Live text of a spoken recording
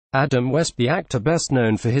Adam West, the actor best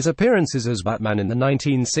known for his appearances as Batman in the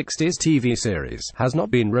 1960s TV series, has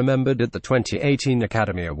not been remembered at the 2018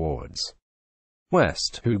 Academy Awards.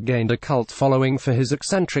 West, who gained a cult following for his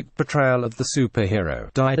eccentric portrayal of the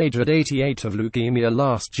superhero, died aged 88 of leukemia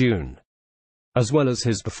last June. As well as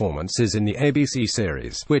his performances in the ABC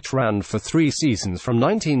series, which ran for 3 seasons from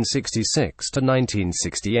 1966 to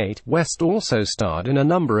 1968, West also starred in a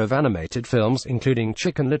number of animated films, including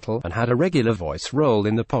Chicken Little, and had a regular voice role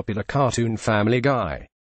in the popular cartoon Family Guy.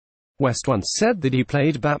 West once said that he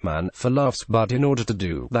played Batman for laughs, but in order to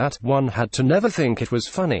do that, one had to never think it was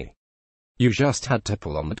funny. You just had to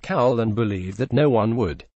pull on that cowl and believe that no one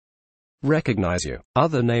would recognize you.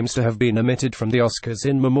 Other names to have been omitted from the Oscars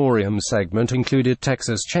in Memoriam segment included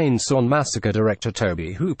Texas Chainsaw Massacre director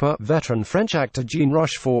Tobe Hooper, veteran French actor Jean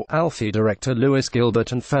Rochefort, Alfie director Louis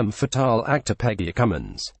Gilbert, and femme fatale actor Peggy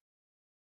Cummins.